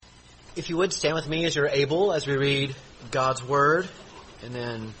If you would, stand with me as you're able as we read God's Word and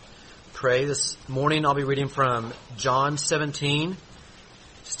then pray. This morning I'll be reading from John 17,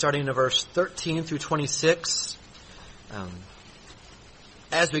 starting in verse 13 through 26.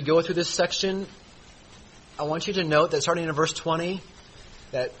 As we go through this section, I want you to note that starting in verse 20,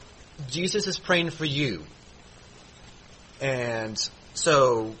 that Jesus is praying for you. And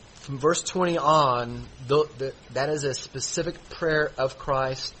so from verse 20 on, that is a specific prayer of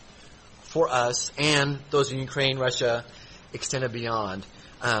Christ for us and those in Ukraine, Russia, extended beyond.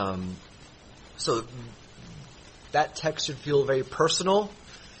 So that text should feel very personal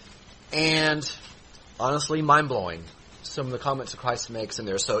and honestly mind-blowing, some of the comments that Christ makes in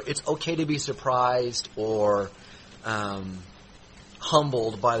there. So it's okay to be surprised or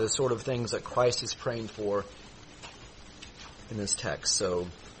humbled by the sort of things that Christ is praying for in this text. So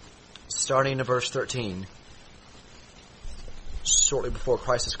starting in verse 13, shortly before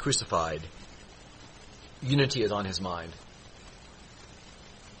Christ is crucified, unity is on his mind.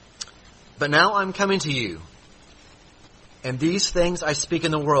 But now I'm coming to you, and these things I speak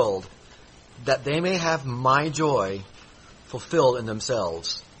in the world, that they may have my joy fulfilled in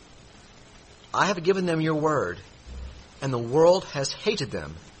themselves. I have given them your word, and the world has hated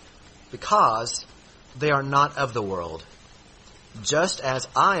them, because they are not of the world, just as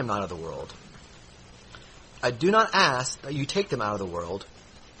I am not of the world. I do not ask that you take them out of the world,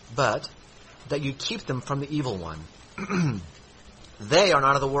 but that you keep them from the evil one. They are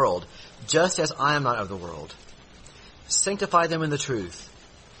not of the world, just as I am not of the world. Sanctify them in the truth.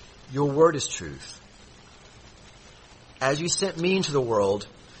 Your word is truth. As you sent me into the world,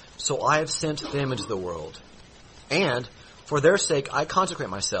 so I have sent them into the world. And for their sake I consecrate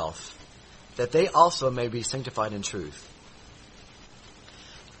myself, that they also may be sanctified in truth.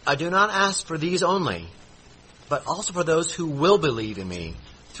 I do not ask for these only, but also for those who will believe in me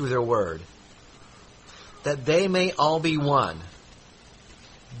through their word, that they may all be one,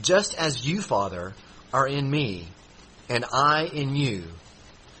 just as you, Father, are in me, and I in you,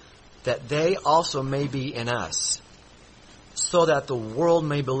 that they also may be in us, so that the world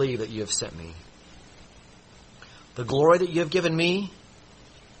may believe that you have sent me. The glory that you have given me,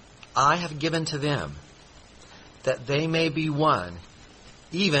 I have given to them, that they may be one,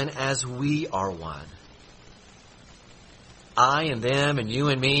 even as we are one. I and them and you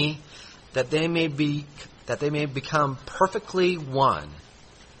and me, that they may become perfectly one,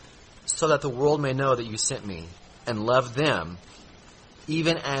 so that the world may know that you sent me and loved them,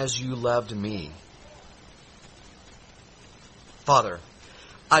 even as you loved me. Father,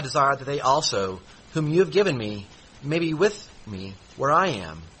 I desire that they also, whom you have given me, may be with me where I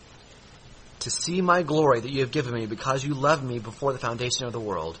am, to see my glory that you have given me, because you loved me before the foundation of the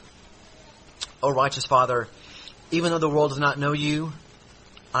world. O righteous Father, even though the world does not know you,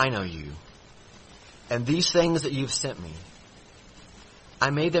 I know you. And these things that you've sent me, I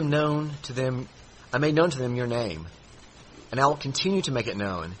made known to them your name, and I will continue to make it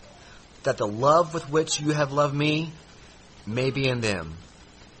known, that the love with which you have loved me may be in them,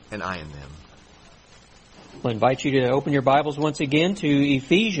 and I in them. I'll invite you to open your Bibles once again to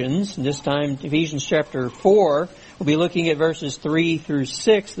Ephesians, this time Ephesians chapter 4. We'll be looking at verses 3 through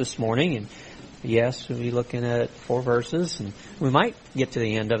 6 this morning, and yes, we'll be looking at 4 verses, and we might get to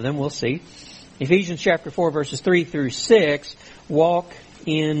the end of them. We'll see. Ephesians chapter 4, verses 3 through 6, walk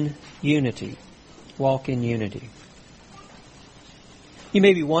in unity. Walk in unity. You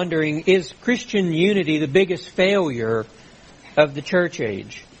may be wondering, is Christian unity the biggest failure of the church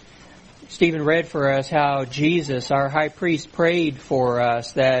age? Stephen read for us how Jesus, our high priest, prayed for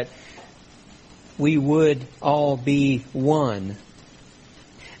us that we would all be one.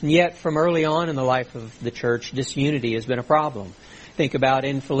 And yet, from early on in the life of the church, disunity has been a problem. Think about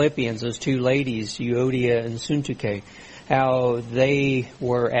in Philippians, those 2 ladies, Euodia and Syntyche, how they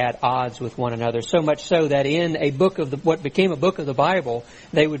were at odds with one another. So much so that in a book of what became a book of the Bible,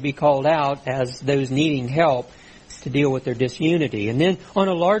 they would be called out as those needing help to deal with their disunity. And then on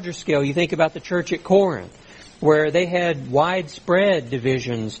a larger scale, you think about the church at Corinth, where they had widespread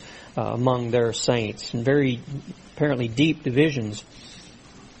divisions among their saints, and very apparently deep divisions.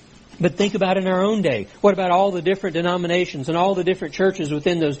 But think about in our own day. What about all the different denominations and all the different churches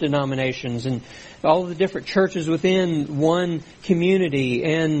within those denominations and all the different churches within one community?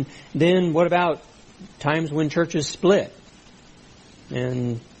 And then what about times when churches split?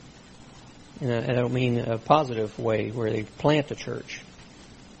 And I don't mean a positive way where they plant a church.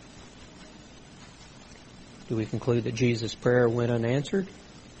 Do we conclude that Jesus' prayer went unanswered?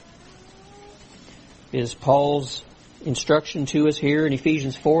 Is Paul's instruction to us here in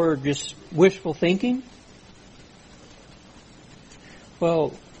Ephesians 4 just wishful thinking?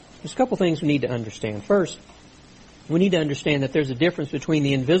 Well, There's a couple things we need to understand. First, we need to understand that there's a difference between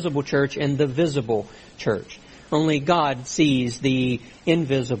the invisible church and the visible church. Only God sees the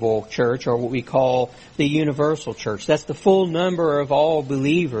invisible church, or what we call the universal church. That's the full number of all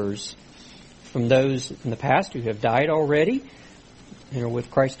believers, from those in the past who have died already and are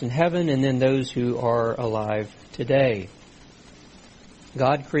with Christ in heaven, and then those who are alive today.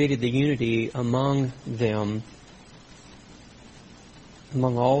 God created the unity among them,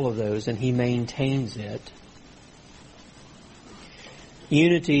 among all of those, and He maintains it.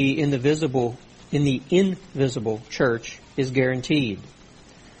 Unity in the invisible church is guaranteed,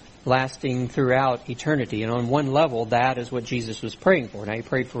 lasting throughout eternity. And on one level, that is what Jesus was praying for. Now, He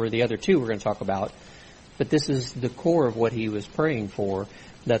prayed for the other two we're going to talk about, but this is the core of what He was praying for,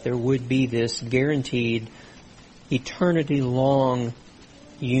 that there would be this guaranteed, eternity-long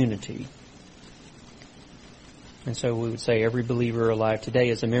unity. And so we would say every believer alive today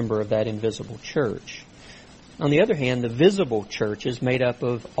is a member of that invisible church. On the other hand, the visible church is made up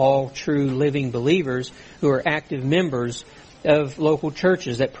of all true living believers who are active members of local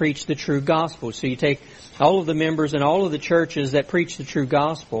churches that preach the true gospel. So you take all of the members in all of the churches that preach the true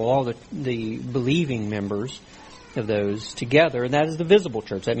gospel, all the believing members of those together, and that is the visible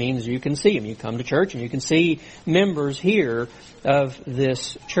church. That means you can see them. You come to church and you can see members here of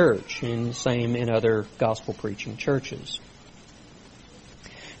this church, and the same in other gospel preaching churches.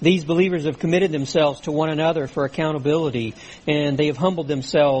 These believers have committed themselves to one another for accountability, and they have humbled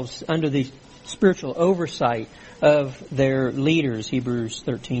themselves under the spiritual oversight of their leaders, Hebrews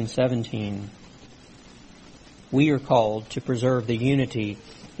 13:17. We are called to preserve the unity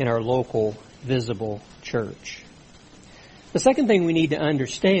in our local visible church. The second thing we need to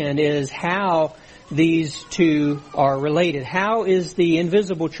understand is how these two are related. How is the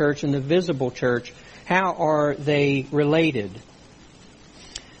invisible church and the visible church, how are they related?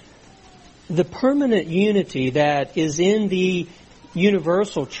 The permanent unity that is in the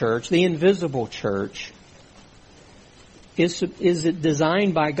universal church, the invisible church, is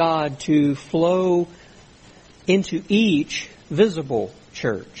designed by God to flow into each visible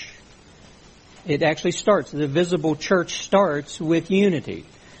church. It actually starts, the visible church starts with unity.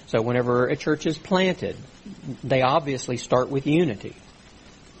 So whenever a church is planted, they obviously start with unity,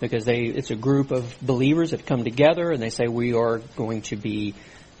 because it's a group of believers that come together and they say, we are going to be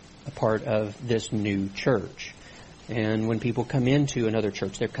a part of this new church. And when people come into another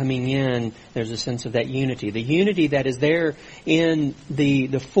church, they're coming in, there's a sense of that unity. The unity that is there in the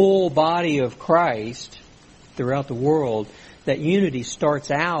full body of Christ throughout the world, that unity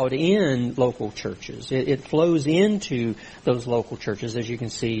starts out in local churches. It flows into those local churches, as you can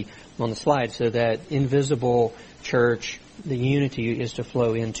see on the slide, so that invisible church, the unity is to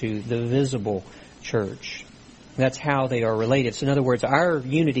flow into the visible church. That's how they are related. So in other words, our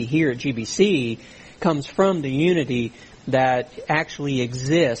unity here at GBC comes from the unity that actually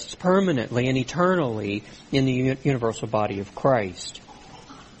exists permanently and eternally in the universal body of Christ.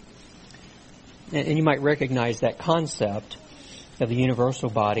 And you might recognize that concept of the universal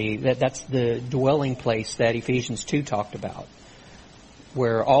body, that's the dwelling place that Ephesians 2 talked about,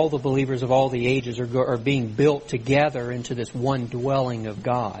 where all the believers of all the ages are being built together into this one dwelling of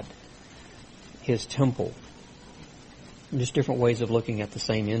God, His temple. Just different ways of looking at the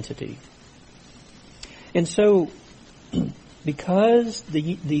same entity. And so, because the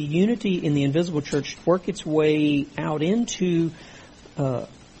unity in the invisible church work its way out into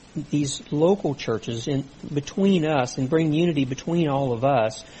these local churches in between us and bring unity between all of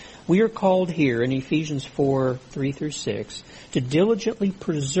us, we are called here in Ephesians 4:3-6 to diligently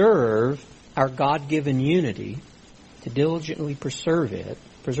preserve our God-given unity, to diligently preserve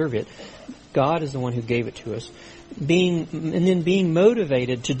it. God is the one who gave it to us. Being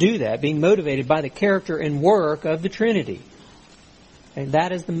motivated to do that, being motivated by the character and work of the Trinity. And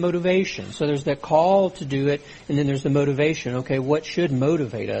that is the motivation. So there's that call to do it, and then there's the motivation. Okay, what should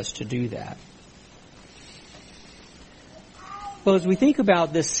motivate us to do that? Well, as we think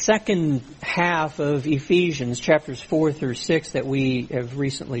about this second half of Ephesians, chapters 4-6 that we have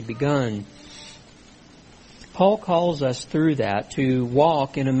recently begun, Paul calls us through that to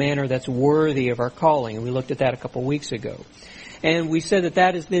walk in a manner that's worthy of our calling. And we looked at that a couple weeks ago. And we said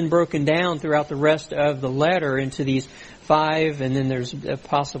that has been broken down throughout the rest of the letter into these 5, and then there's a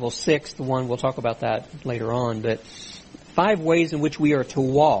possible 6th one. We'll talk about that later on. But 5 ways in which we are to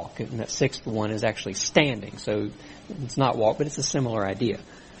walk. And that 6th one is actually standing. So it's not walk, but it's a similar idea.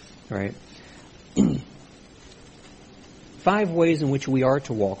 Right? 5 ways in which we are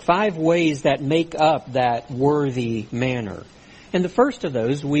to walk. 5 ways that make up that worthy manner. And the first of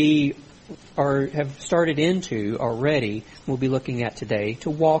those we have started into already, we'll be looking at today, to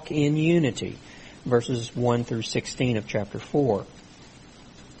walk in unity, verses 1 through 16 of chapter 4.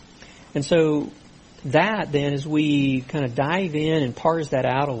 And so that then, as we kind of dive in and parse that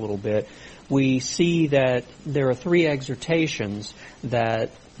out a little bit, we see that there are three exhortations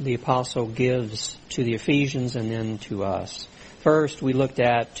that the apostle gives to the Ephesians and then to us. First, we looked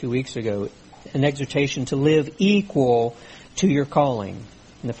at 2 weeks ago an exhortation to live equal to your calling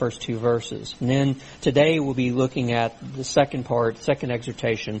in the first 2 verses. And then today we'll be looking at the second part, second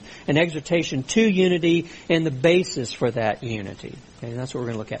exhortation, an exhortation to unity and the basis for that unity. Okay, and that's what we're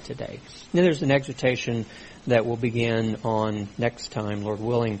going to look at today. And then there's an exhortation that we'll begin on next time, Lord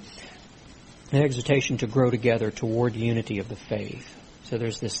willing, an exhortation to grow together toward unity of the faith. So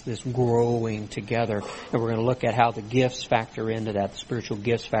there's this growing together, and we're going to look at how the gifts factor into that, the spiritual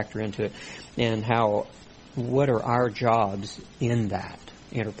gifts factor into it, and what are our jobs in that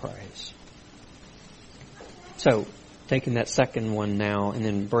enterprise. So, taking that second one now and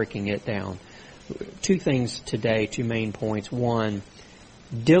then breaking it down. 2 things today, 2 main points. 1,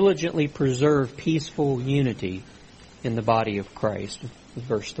 diligently preserve peaceful unity in the body of Christ.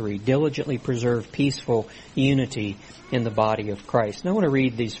 Verse 3, diligently preserve peaceful unity in the body of Christ. And I want to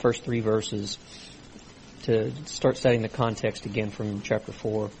read these first 3 verses to start setting the context again from chapter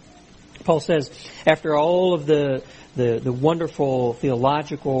 4. Paul says, after all of the wonderful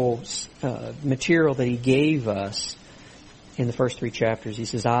theological material that he gave us in the first 3 chapters, he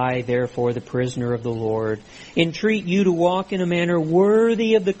says, I, therefore, the prisoner of the Lord, entreat you to walk in a manner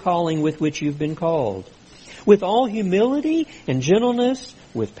worthy of the calling with which you've been called, with all humility and gentleness,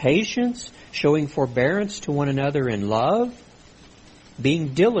 with patience, showing forbearance to one another in love, being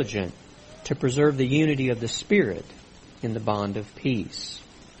diligent to preserve the unity of the Spirit in the bond of peace.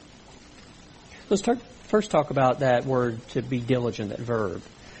 Let's first talk about that word, to be diligent, that verb.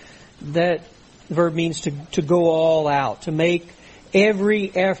 That verb means to go all out, to make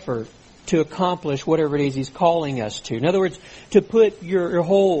every effort to accomplish whatever it is He's calling us to. In other words, to put your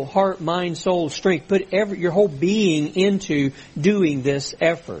whole heart, mind, soul, strength, put your whole being into doing this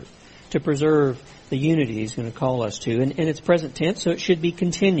effort to preserve the unity He's going to call us to. And it's present tense, so it should be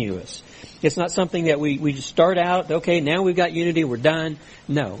continuous. It's not something that we just start out, okay, now we've got unity, we're done.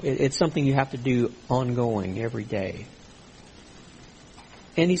 No, it's something you have to do ongoing, every day.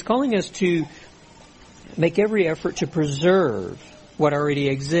 And He's calling us to make every effort to preserve what already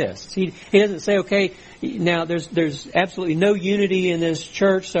exists. He doesn't say, okay, now there's absolutely no unity in this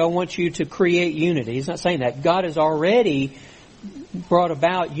church, so I want you to create unity. He's not saying that. God has already brought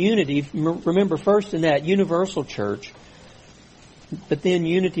about unity. Remember, first in that universal church, but then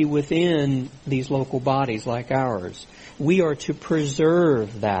unity within these local bodies like ours. We are to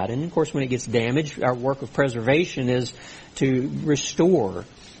preserve that. And of course, when it gets damaged, our work of preservation is to restore,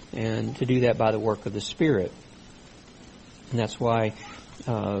 and to do that by the work of the Spirit. And that's why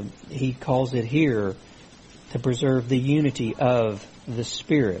he calls it here to preserve the unity of the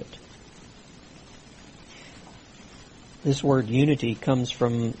Spirit. This word unity comes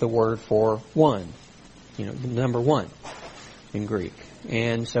from the word for one. Number 1 in Greek.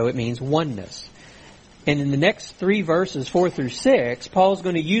 And so it means oneness. And in the next 3 verses, 4 through 6, Paul's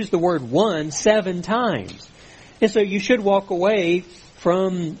going to use the word one 7 times. And so you should walk away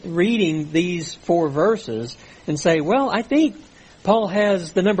from reading these 4 verses and say, well, I think Paul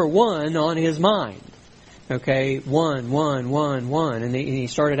has the number 1 on his mind. Okay, 1, 1, 1, 1. And he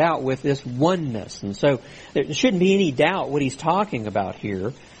started out with this oneness. And so there shouldn't be any doubt what he's talking about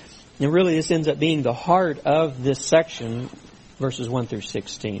here. And really this ends up being the heart of this section, verses 1 through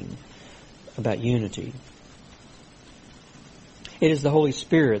 16, about unity. It is the Holy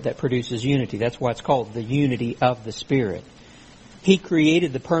Spirit that produces unity. That's why it's called the unity of the Spirit. He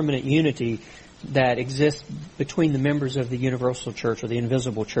created the permanent unity that exists between the members of the universal church or the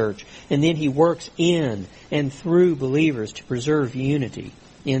invisible church. And then He works in and through believers to preserve unity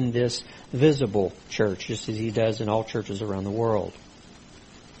in this visible church, just as He does in all churches around the world.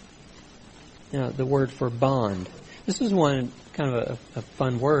 Now, the word for bond. This is one kind of a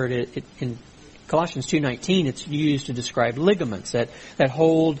fun word. In Colossians 2:19, it's used to describe ligaments that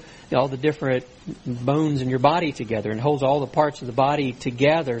hold all the different bones in your body together and holds all the parts of the body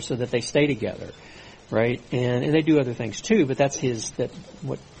together so that they stay together, right? And they do other things too, but that's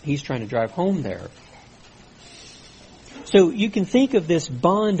what he's trying to drive home there. So you can think of this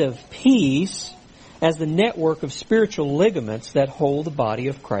bond of peace as the network of spiritual ligaments that hold the body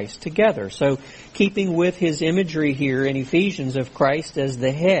of Christ together. So keeping with his imagery here in Ephesians of Christ as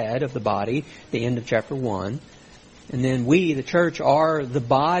the head of the body, the end of chapter 1, and then we, the church, are the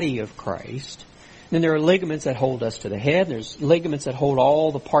body of Christ. Then there are ligaments that hold us to the head. There's ligaments that hold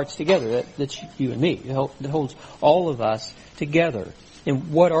all the parts together. That's you and me. It holds all of us together.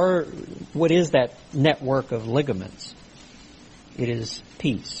 And what is that network of ligaments? It is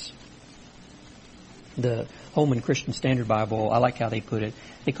peace. The Holman Christian Standard Bible, I like how they put it.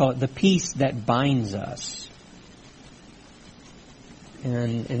 They call it the peace that binds us.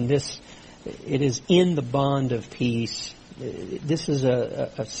 And this, it is in the bond of peace. This is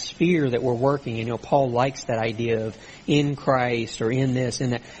a sphere that we're working in. Paul likes that idea of in Christ or in this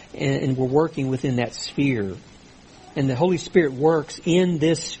and that, and we're working within that sphere. And the Holy Spirit works in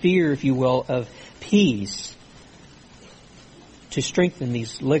this sphere, if you will, of peace to strengthen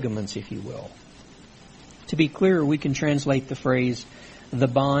these ligaments, if you will. To be clearer, we can translate the phrase, the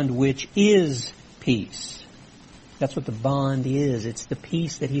bond which is peace. That's what the bond is. It's the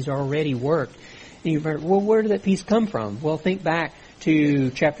peace that He's already worked. And you've heard, well, where did that peace come from? Well, think back to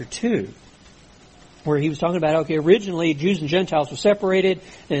chapter 2, where he was talking about, originally Jews and Gentiles were separated,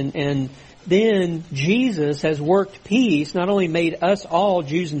 and then Jesus has worked peace, not only made us all,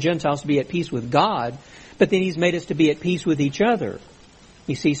 Jews and Gentiles, to be at peace with God, but then He's made us to be at peace with each other.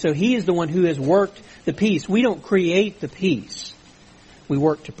 You see, so He is the one who has worked the peace. We don't create the peace. We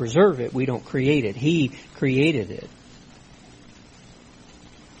work to preserve it. We don't create it. He created it.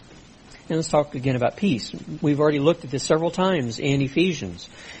 And let's talk again about peace. We've already looked at this several times in Ephesians.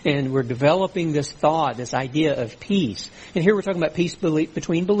 And we're developing this thought, this idea of peace. And here we're talking about peace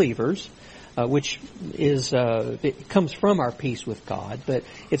between believers, which is it comes from our peace with God, but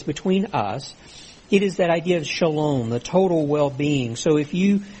it's between us. It is that idea of shalom, the total well-being. So if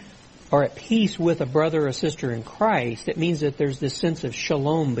you are at peace with a brother or sister in Christ, it means that there's this sense of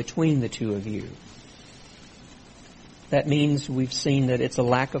shalom between the two of you. That means we've seen that it's a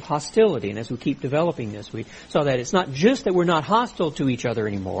lack of hostility. And as we keep developing this, we saw that it's not just that we're not hostile to each other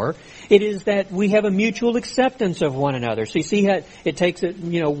anymore. It is that we have a mutual acceptance of one another. So you see how it takes it,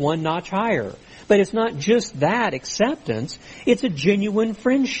 one notch higher. But it's not just that acceptance. It's a genuine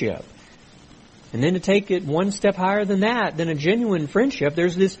friendship. And then to take it one step higher than that, than a genuine friendship,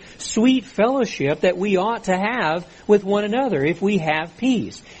 there's this sweet fellowship that we ought to have with one another if we have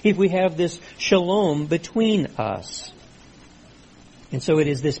peace, if we have this shalom between us. And so it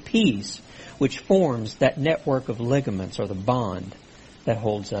is this peace which forms that network of ligaments or the bond that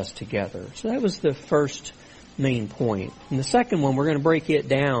holds us together. So that was the first main point. And the second one, we're going to break it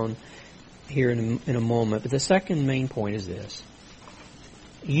down here in a moment, but the second main point is this.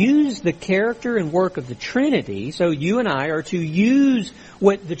 Use the character and work of the Trinity. So you and I are to use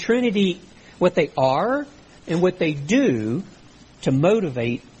what the Trinity, what they are and what they do to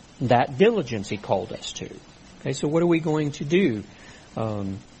motivate that diligence He called us to. Okay, so what are we going to do?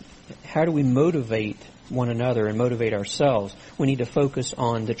 How do we motivate one another and motivate ourselves? We need to focus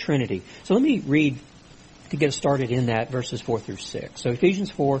on the Trinity. So let me read to get us started in that, verses 4 through 6. So Ephesians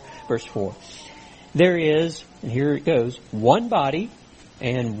 4, verse 4. There is, and here it goes, one body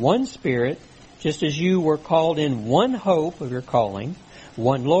and one Spirit, just as you were called in one hope of your calling,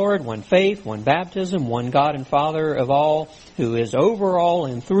 one Lord, one faith, one baptism, one God and Father of all, who is over all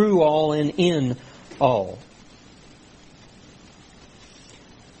and through all and in all.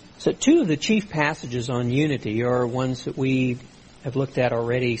 So two of the chief passages on unity are ones that we have looked at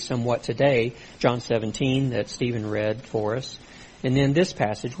already somewhat today. John 17 that Stephen read for us. And then this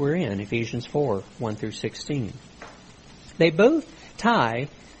passage we're in, Ephesians 4, 1 through 16. They both tie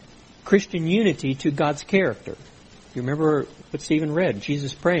Christian unity to God's character. You remember what Stephen read,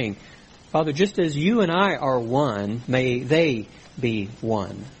 Jesus praying, Father, just as you and I are one, may they be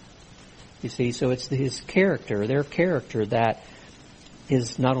one. You see, so it's His character, their character, that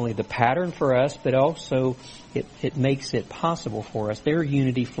is not only the pattern for us, but also it makes it possible for us. Their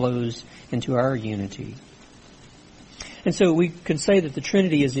unity flows into our unity. And so we can say that the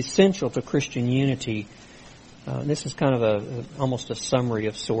Trinity is essential to Christian unity. This is kind of almost a summary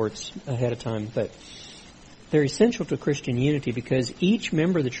of sorts ahead of time, but they're essential to Christian unity because each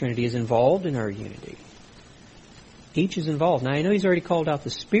member of the Trinity is involved in our unity. Each is involved. Now, I know He's already called out the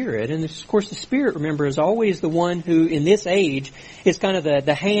Spirit, and of course the Spirit, remember, is always the one who, in this age, is kind of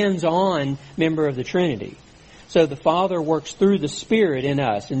the hands-on member of the Trinity. So the Father works through the Spirit in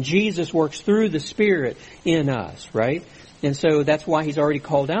us, and Jesus works through the Spirit in us, right? And so that's why He's already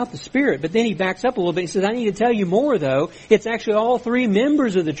called out the Spirit. But then He backs up a little bit and says, I need to tell you more, though. It's actually all three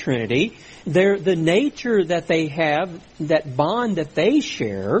members of the Trinity. The nature that they have, that bond that they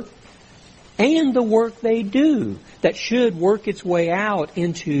share, and the work they do that should work its way out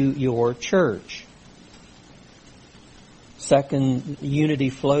into your church. Second,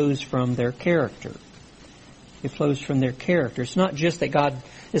 unity flows from their character. It flows from their character. It's not just that God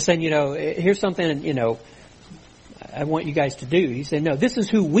is saying, here's something, I want you guys to do. He said, no, this is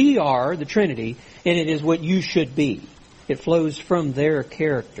who we are, the Trinity, and it is what you should be. It flows from their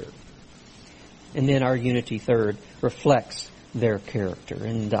character. And then our unity, third, reflects their character.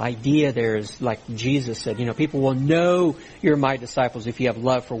 And the idea there is, like Jesus said, people will know you're my disciples if you have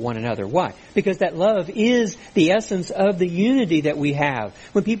love for one another. Why? Because that love is the essence of the unity that we have.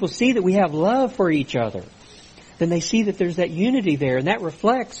 When people see that we have love for each other, then they see that there's that unity there. And that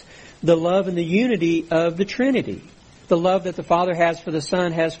reflects the love and the unity of the Trinity. The love that the Father has for the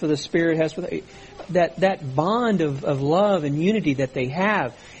Son, has for the Spirit, has for that bond of love and unity that they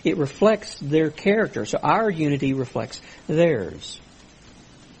have. It reflects their character. So our unity reflects theirs.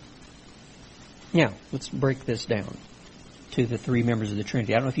 Now, let's break this down to the three members of the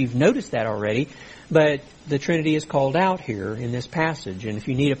Trinity. I don't know if you've noticed that already, but the Trinity is called out here in this passage. And if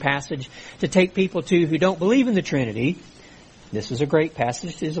you need a passage to take people to who don't believe in the Trinity, this is a great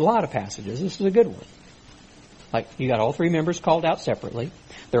passage. There's a lot of passages. This is a good one. Like, you got all three members called out separately.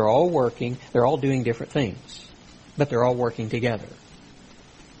 They're all working. They're all doing different things. But they're all working together.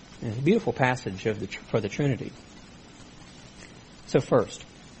 And it's a beautiful passage for the Trinity. So first,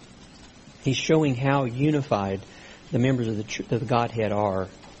 he's showing how unified the members of the Godhead are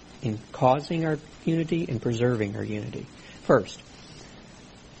in causing our unity and preserving our unity. First,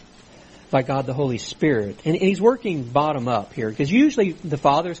 by God the Holy Spirit. And he's working bottom up here, because usually the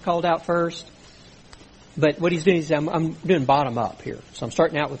Father's called out first. But what he's doing is I'm doing bottom up here. So I'm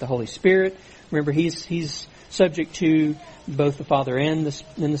starting out with the Holy Spirit. Remember, he's subject to both the Father and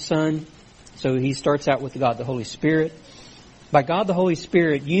the Son. So he starts out with God the Holy Spirit. By God the Holy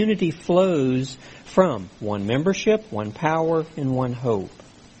Spirit, unity flows from one membership, one power, and one hope.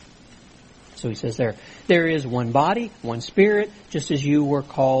 So he says there is one body, one Spirit, just as you were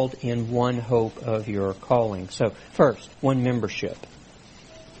called in one hope of your calling. So first, one membership.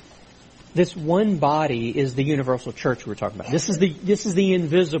 This one body is the universal church we're talking about. This is the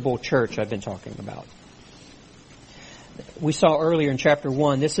invisible church I've been talking about. We saw earlier in chapter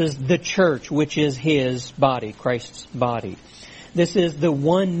 1, this is the church, which is His body, Christ's body. This is the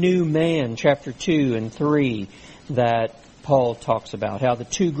one new man, chapter 2 and 3, that Paul talks about, how the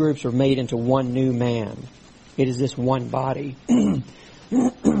two groups are made into one new man. It is this one body.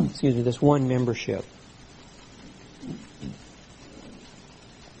 Excuse me, this one membership.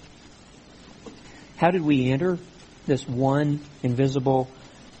 How did we enter this one invisible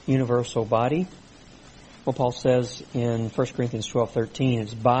universal body? Well, Paul says in 1 Corinthians 12:13,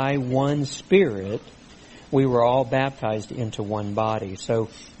 it's by one Spirit we were all baptized into one body. So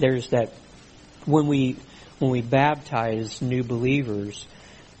there's that, when we baptize new believers,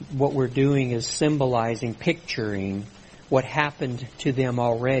 what we're doing is symbolizing, picturing what happened to them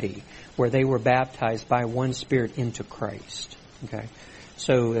already, where they were baptized by one Spirit into Christ. Okay?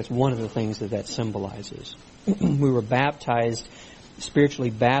 So that's one of the things that symbolizes. We were baptized,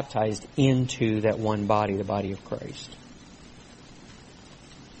 spiritually baptized into that one body, the body of Christ.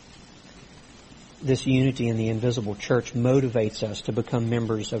 This unity in the invisible church motivates us to become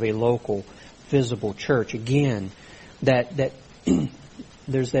members of a local, visible church. Again, that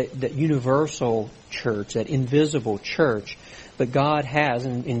there's that universal church, that invisible church that God has,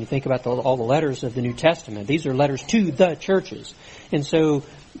 and you think about all the letters of the New Testament. These are letters to the churches. And so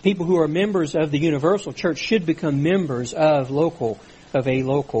people who are members of the universal church should become members of a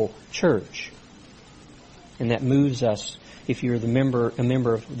local church. And that moves us. If you're a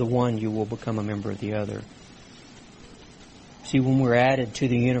member of the one, you will become a member of the other. See, when we're added to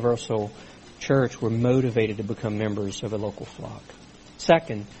the universal church, we're motivated to become members of a local flock.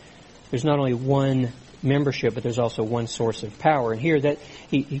 Second, there's not only one membership, but there's also one source of power. And here that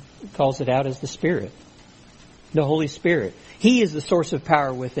he calls it out as the Spirit. The Holy Spirit. He is the source of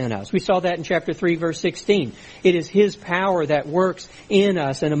power within us. We saw that in chapter 3, verse 16. It is His power that works in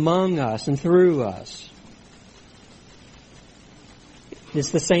us and among us and through us.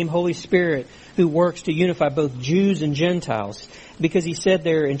 It's the same Holy Spirit who works to unify both Jews and Gentiles. Because he said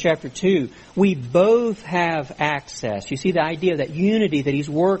there in chapter 2, we both have access. You see the idea of that unity that He's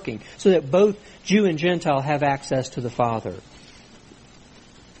working so that both Jew and Gentile have access to the Father.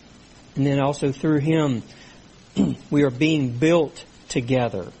 And then also through Him, we are being built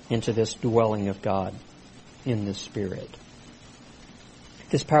together into this dwelling of God in the Spirit.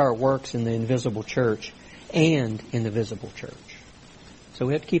 This power works in the invisible church and in the visible church. So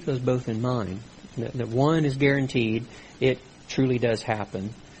we have to keep those both in mind. That one is guaranteed, it truly does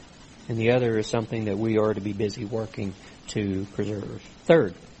happen. And the other is something that we are to be busy working to preserve.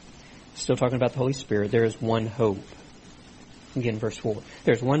 Third, still talking about the Holy Spirit, there is one hope. Again, verse 4.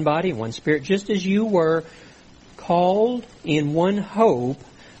 There's one body, one Spirit, just as you were called in one hope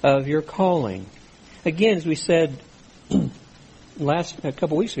of your calling. Again, as we said a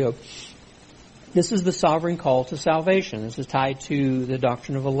couple weeks ago, this is the sovereign call to salvation. This is tied to the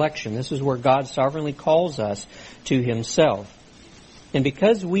doctrine of election. This is where God sovereignly calls us to Himself. And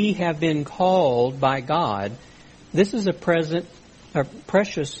because we have been called by God, this is a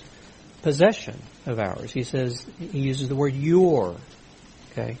precious possession of ours. He uses the word your.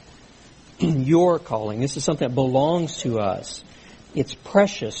 Okay? Your calling. This is something that belongs to us. It's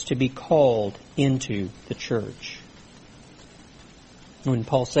precious to be called into the church. When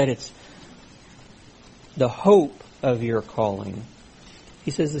Paul said it's the hope of your calling,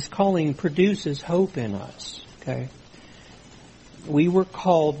 he says this calling produces hope in us. Okay? We were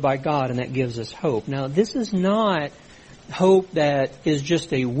called by God, and that gives us hope. Now, this is not hope that is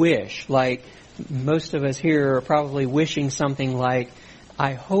just a wish. Like most of us here are probably wishing something like,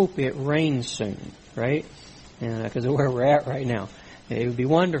 I hope it rains soon, right? Because of where we're at right now. It would be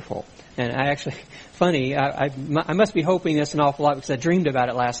wonderful. And I actually, funny, I must be hoping this an awful lot because I dreamed about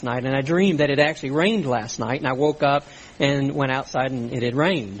it last night. And I dreamed that it actually rained last night. And I woke up and went outside and it had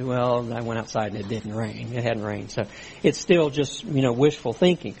rained. Well, I went outside and it didn't rain. It hadn't rained. So it's still just, wishful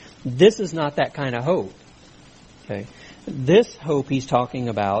thinking. This is not that kind of hope. Okay. This hope he's talking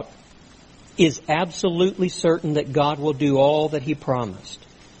about is absolutely certain that God will do all that He promised.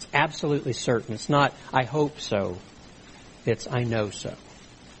 It's absolutely certain. It's not, I hope so. It's, I know so.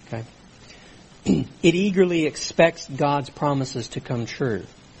 Okay? It eagerly expects God's promises to come true.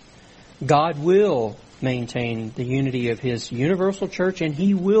 God will maintain the unity of His universal church, and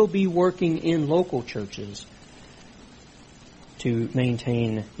He will be working in local churches to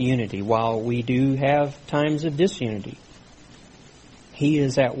maintain unity, while we do have times of disunity. He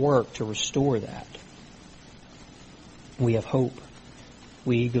is at work to restore that. We have hope.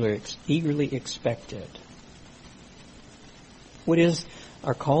 We eagerly expect it. What is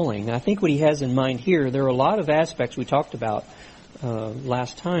our calling? I think what he has in mind here, there are a lot of aspects we talked about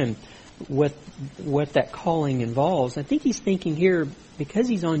last time, what that calling involves. I think he's thinking here, because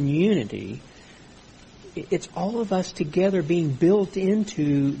he's on unity, it's all of us together being built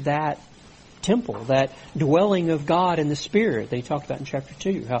into that temple, that dwelling of God in the Spirit that he talked about in chapter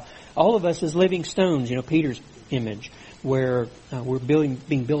 2. How all of us as living stones, Peter's image, where we're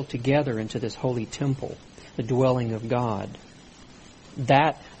being built together into this holy temple, the dwelling of God.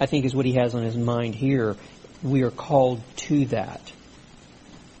 That, I think, is what he has on his mind here. We are called to that.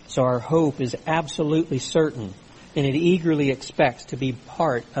 So our hope is absolutely certain, and it eagerly expects to be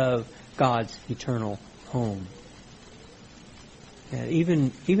part of God's eternal home.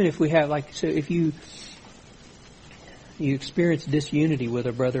 Even if we have, if you experience disunity with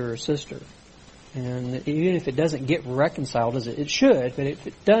a brother or sister, and even if it doesn't get reconciled as it should, but if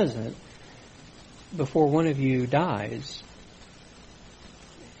it doesn't, before one of you dies,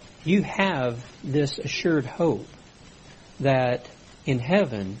 you have this assured hope that in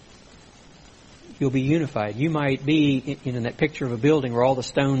heaven you'll be unified. You might be in that picture of a building where all the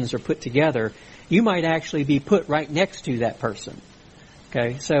stones are put together. You might actually be put right next to that person.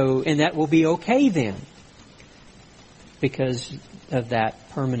 Okay, and that will be okay then, because of that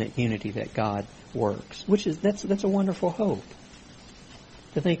permanent unity that God works. That's a wonderful hope.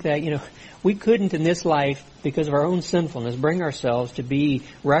 To think that, we couldn't in this life, because of our own sinfulness, bring ourselves to be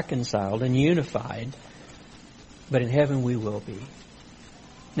reconciled and unified, but in heaven we will be.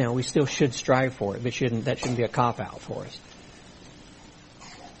 Now, we still should strive for it, but that shouldn't be a cop-out for us,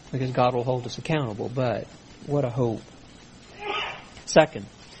 because God will hold us accountable. But what a hope. Second,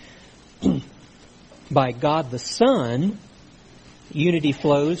 by God the Son, unity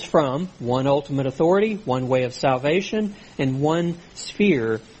flows from one ultimate authority, one way of salvation, and one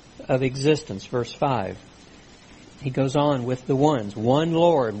sphere of existence. Verse 5. He goes on with the ones. One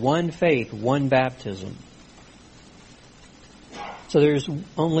Lord, one faith, one baptism. So there's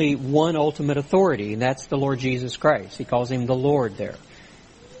only one ultimate authority, and that's the Lord Jesus Christ. He calls Him the Lord there.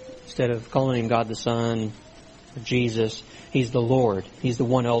 Instead of calling Him God the Son, Jesus, He's the Lord. He's the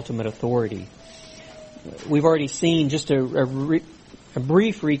one ultimate authority. We've already seen just a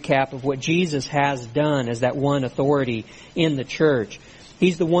brief recap of what Jesus has done as that one authority in the church.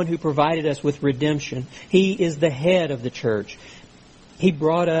 He's the one who provided us with redemption. He is the head of the church. He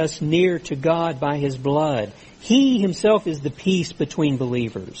brought us near to God by His blood. He Himself is the peace between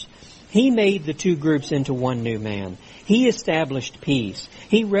believers. He made the two groups into one new man. He established peace.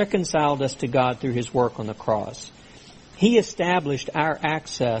 He reconciled us to God through His work on the cross. He established our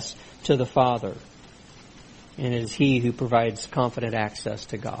access to the Father. And it is He who provides confident access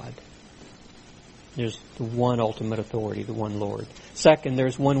to God. There's the one ultimate authority, the one Lord. Second,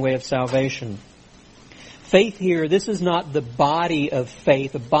 there's one way of salvation. Faith here, this is not the body of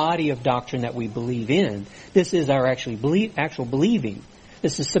faith, the body of doctrine that we believe in. This is our actual believing.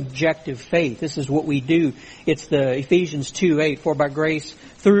 This is subjective faith. This is what we do. It's the Ephesians 2:8, for by grace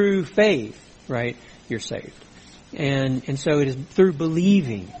through faith, right, you're saved. And so it is through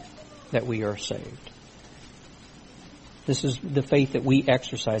believing that we are saved. This is the faith that we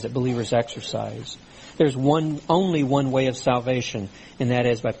exercise, that believers exercise. There's only one way of salvation, and that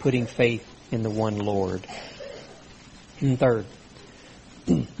is by putting faith in the one Lord. And third,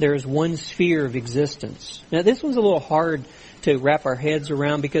 there is one sphere of existence. Now this one's a little hard to wrap our heads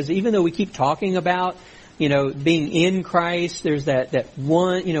around, because even though we keep talking about, being in Christ, there's that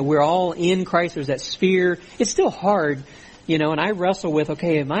one, we're all in Christ, there's that sphere. It's still hard, and I wrestle with,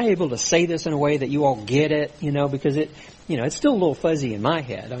 okay, am I able to say this in a way that you all get it, because it's still a little fuzzy in my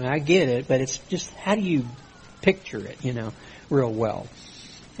head. I mean, I get it, but it's just, how do you picture it, real well?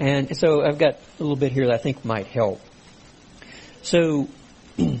 And so I've got a little bit here that I think might help. So,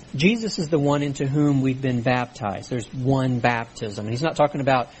 Jesus is the one into whom we've been baptized. There's one baptism. He's not talking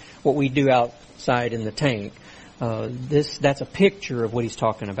about what we do outside in the tank. That's a picture of what he's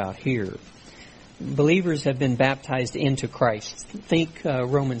talking about here. Believers have been baptized into Christ. Think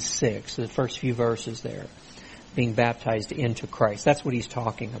Romans 6, the first few verses there. Being baptized into Christ. That's what he's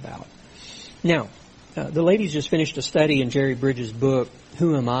talking about. Now, the ladies just finished a study in Jerry Bridges' book,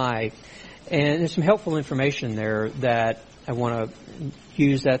 Who Am I? And there's some helpful information there that I want to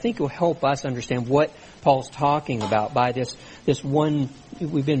use that I think will help us understand what Paul's talking about by this one.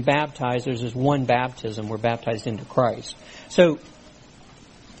 We've been baptized. There's this one baptism. We're baptized into Christ. So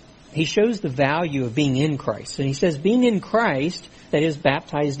he shows the value of being in Christ. And he says being in Christ, that is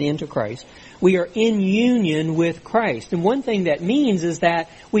baptized into Christ, we are in union with Christ. And one thing that means is that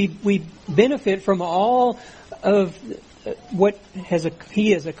we benefit from all of what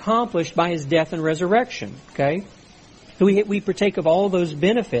he has accomplished by his death and resurrection. Okay? So we partake of all those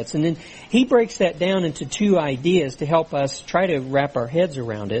benefits. And then he breaks that down into two ideas to help us try to wrap our heads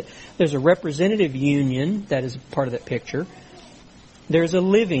around it. There's a representative union that is part of that picture. There's a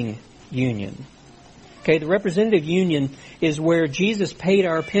living union. Okay, the representative union is where Jesus paid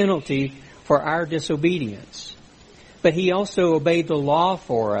our penalty for our disobedience. But he also obeyed the law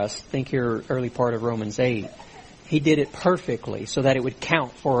for us. Think here, early part of Romans 8. He did it perfectly so that it would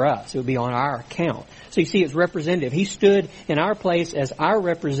count for us. It would be on our account. So you see, it's representative. He stood in our place as our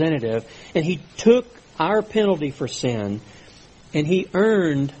representative, and he took our penalty for sin, and he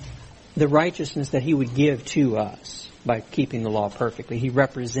earned the righteousness that he would give to us by keeping the law perfectly. He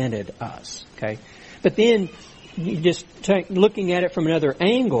represented us. Okay, but then you just looking at it from another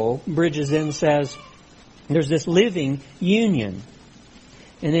angle, Bridges then says there's this living union.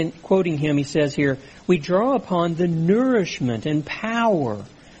 And then quoting him, he says here, we draw upon the nourishment and power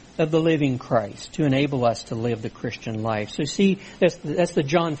of the living Christ to enable us to live the Christian life. So see, that's the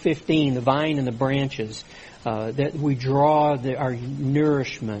John 15, the vine and the branches, that we draw our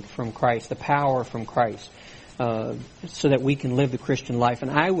nourishment from Christ, the power from Christ, so that we can live the Christian life.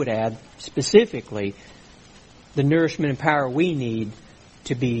 And I would add, specifically, the nourishment and power we need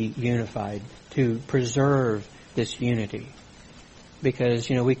to be unified, to preserve this unity. Because,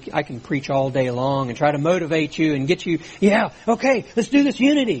 I can preach all day long and try to motivate you and get you, okay, let's do this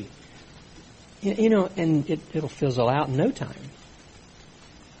unity. And it'll fizzle out in no time.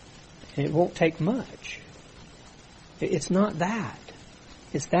 And it won't take much. It's not that.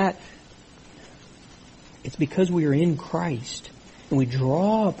 It's because we are in Christ and we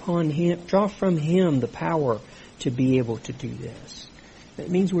draw from Him the power to be able to do this.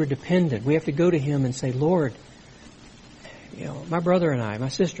 That means we're dependent. We have to go to Him and say, Lord, my brother and I, my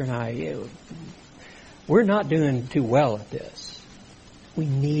sister and I, we're not doing too well at this. We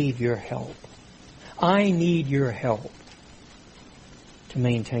need your help. I need your help to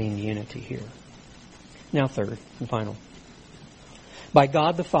maintain unity here. Now third and final. By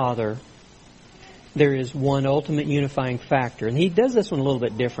God the Father, there is one ultimate unifying factor. And he does this one a little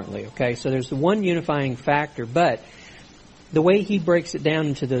bit differently, okay? So there's the one unifying factor, but the way he breaks it down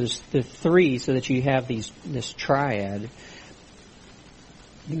into the three so that you have this triad,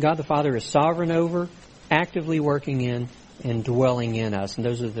 God the Father is sovereign over, actively working in, and dwelling in us. And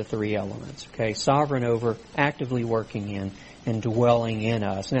those are the three elements. Okay, sovereign over, actively working in, and dwelling in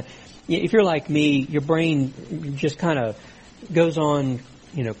us. Now, if you're like me, your brain just kind of goes on,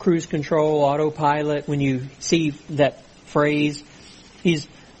 cruise control, autopilot. When you see that phrase, He's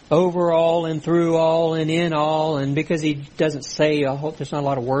over all and through all and in all. And because He doesn't say there's not a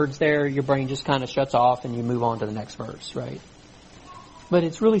lot of words there, your brain just kind of shuts off and you move on to the next verse, right? But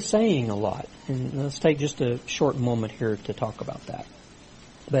it's really saying a lot. And let's take just a short moment here to talk about that.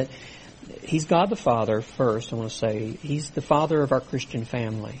 But He's God the Father first, I want to say. He's the Father of our Christian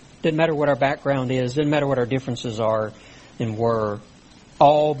family. Doesn't matter what our background is, doesn't matter what our differences are and were.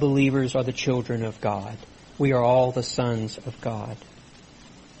 All believers are the children of God. We are all the sons of God.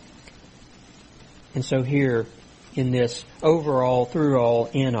 And so here, in this overall, through all,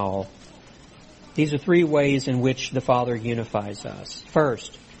 in all, these are three ways in which the Father unifies us.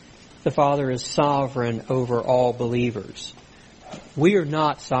 First, the Father is sovereign over all believers. We are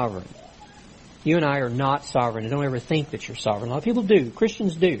not sovereign. You and I are not sovereign. And don't ever think that you're sovereign. A lot of people do.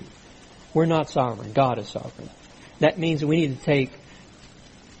 Christians do. We're not sovereign. God is sovereign. That means that we need to take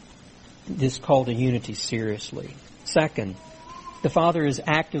this call to unity seriously. Second, the Father is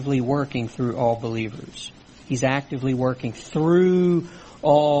actively working through all believers. He's actively working through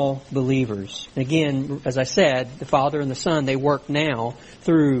all believers. Again, as I said, the Father and the Son, they work now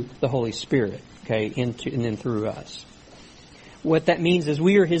through the Holy Spirit, okay, and then through us. What that means is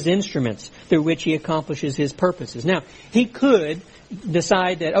we are His instruments through which He accomplishes His purposes. Now, He could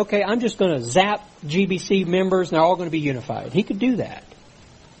decide that, okay, I'm just going to zap GBC members and they're all going to be unified. He could do that.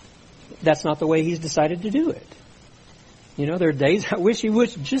 That's not the way He's decided to do it. You know, there are days I wish He would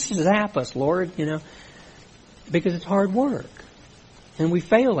just zap us, Lord, you know, because it's hard work. And we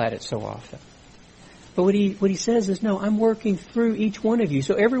fail at it so often. But what he says is, no, I'm working through each one of you.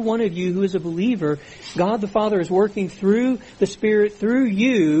 So every one of you who is a believer, God the Father is working through the Spirit, through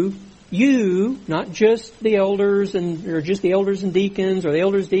you, not just the elders or just the elders and deacons or the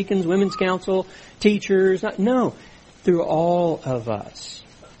elders, deacons, women's council, teachers. No, through all of us.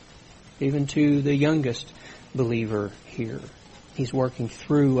 Even to the youngest believer here. He's working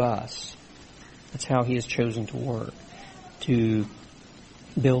through us. That's how He has chosen to work. To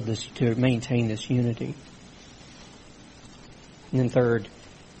build this, to maintain this unity. And then third,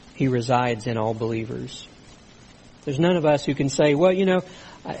 He resides in all believers. There's none of us who can say, well, you know,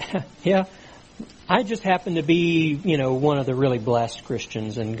 I just happen to be, you know, one of the really blessed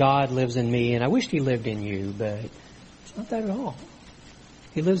Christians and God lives in me and I wished He lived in you, but it's not that at all.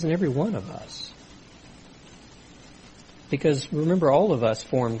 He lives in every one of us. Because remember, all of us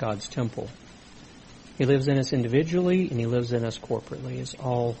form God's temple. He lives in us individually and He lives in us corporately. It's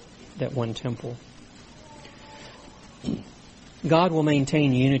all that one temple. God will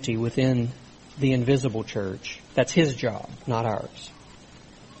maintain unity within the invisible church. That's His job, not ours.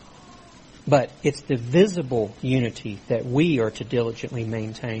 But it's the visible unity that we are to diligently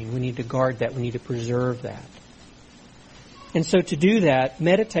maintain. We need to guard that. We need to preserve that. And so to do that,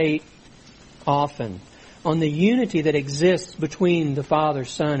 meditate often on the unity that exists between the Father,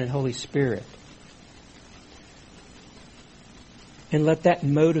 Son, and Holy Spirit. And let that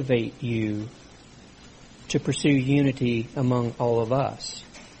motivate you to pursue unity among all of us.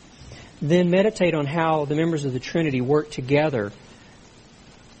 Then meditate on how the members of the Trinity work together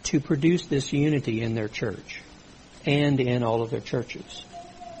to produce this unity in their church and in all of their churches.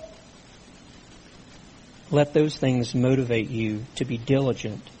 Let those things motivate you to be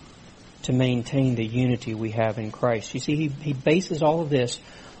diligent to maintain the unity we have in Christ. You see, he bases all of this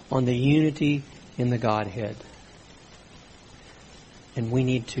on the unity in the Godhead. And we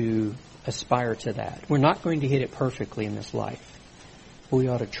need to aspire to that. We're not going to hit it perfectly in this life. We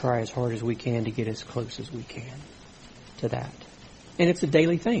ought to try as hard as we can to get as close as we can to that. And it's a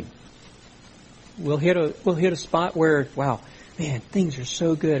daily thing. We'll hit a spot where, wow, man, things are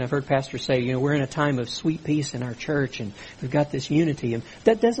so good. I've heard pastors say, you know, we're in a time of sweet peace in our church and we've got this unity. And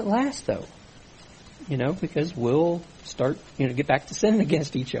that doesn't last, though. You know, because we'll start, you know, get back to sinning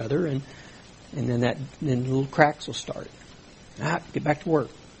against each other and then little cracks will start. Get back to work.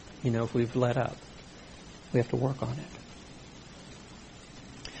 You know, if we've let up. We have to work on it.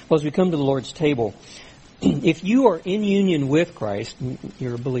 Well, as we come to the Lord's table, if you are in union with Christ,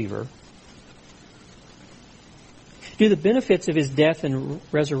 you're a believer, do the benefits of His death and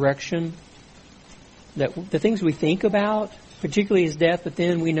resurrection, that the things we think about, particularly His death, but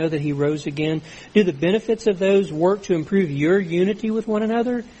then we know that He rose again, do the benefits of those work to improve your unity with one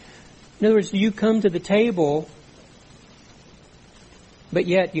another? In other words, do you come to the table, but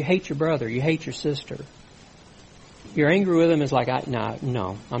yet you hate your brother, you hate your sister? You're angry with them, is like,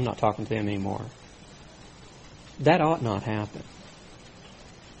 no, I'm not talking to them anymore. That ought not happen.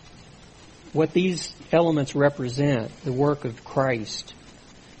 What these elements represent, the work of Christ,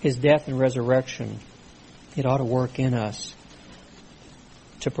 His death and resurrection, it ought to work in us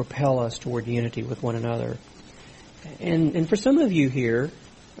to propel us toward unity with one another. And for some of you here,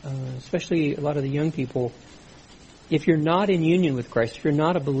 especially a lot of the young people, if you're not in union with Christ, if you're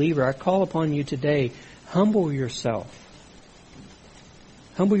not a believer, I call upon you today, humble yourself.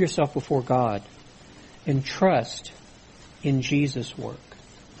 Humble yourself before God and trust in Jesus' work.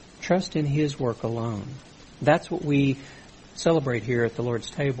 Trust in His work alone. That's what we celebrate here at the Lord's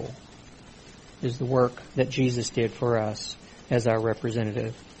table, is the work that Jesus did for us as our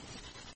representative.